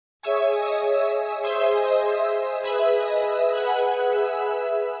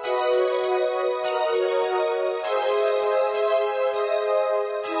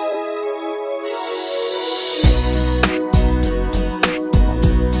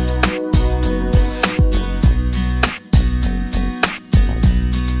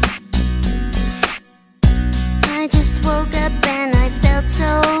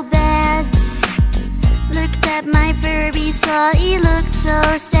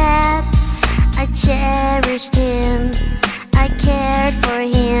cherished him, I cared for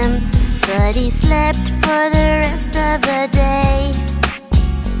him, but he slept for the rest of the day.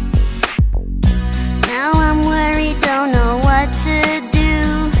 Now I'm worried, don't know what to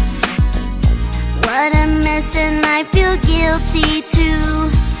do. What a mess, and I feel guilty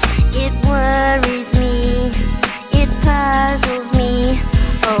too. It worries me, it puzzles me.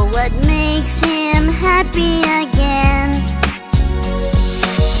 Oh, what makes him happy again?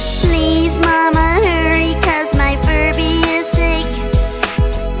 Please, Mama, hurry, 'cause my Furby is sick.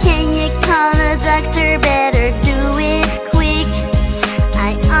 Can you call the doctor? Better do it quick.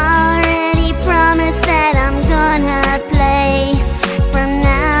 I already promised that I'm gonna play from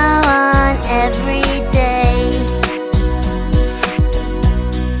now on every day.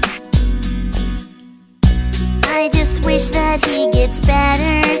 I just wish that he gets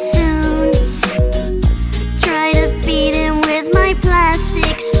better soon. Try to feed him with my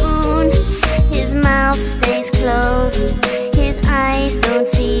plastic spoon. His mouth stays closed, his eyes don't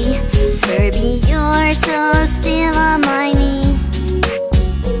see. Furby, you're so still on my knee.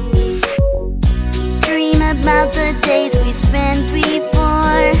 Dream about the days we spent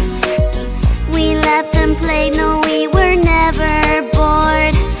before. We laughed and played, no, we were never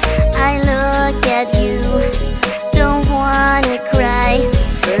bored. I look at you, don't wanna cry.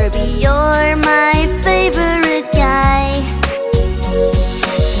 Furby, you're my favorite guy.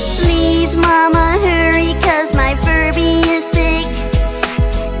 Please, Mama, hurry, 'cause my Furby is sick.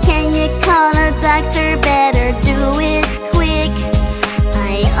 Can you call a doctor? Better do it quick.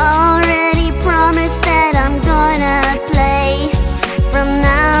 I already promised that I'm gonna play from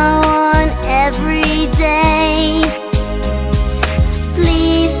now on every day.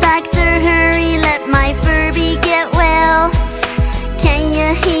 Please, doctor, hurry, let my Furby get well. Can you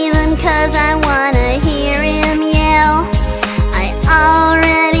heal him? 'Cause I wanna hear him yell. I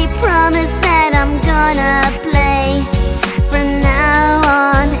already promised that I'm gonna play from now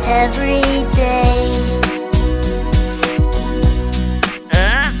on every day.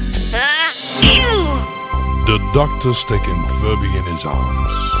 The doctor's taking Furby in his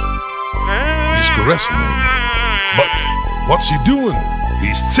arms. He's caressing him. But what's he doing?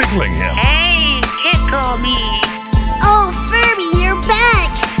 He's tickling him. Hey, tickle me. Oh, Furby, you're back!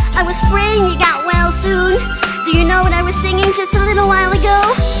 I was praying you got well soon. Do you know what I was singing just a little while ago?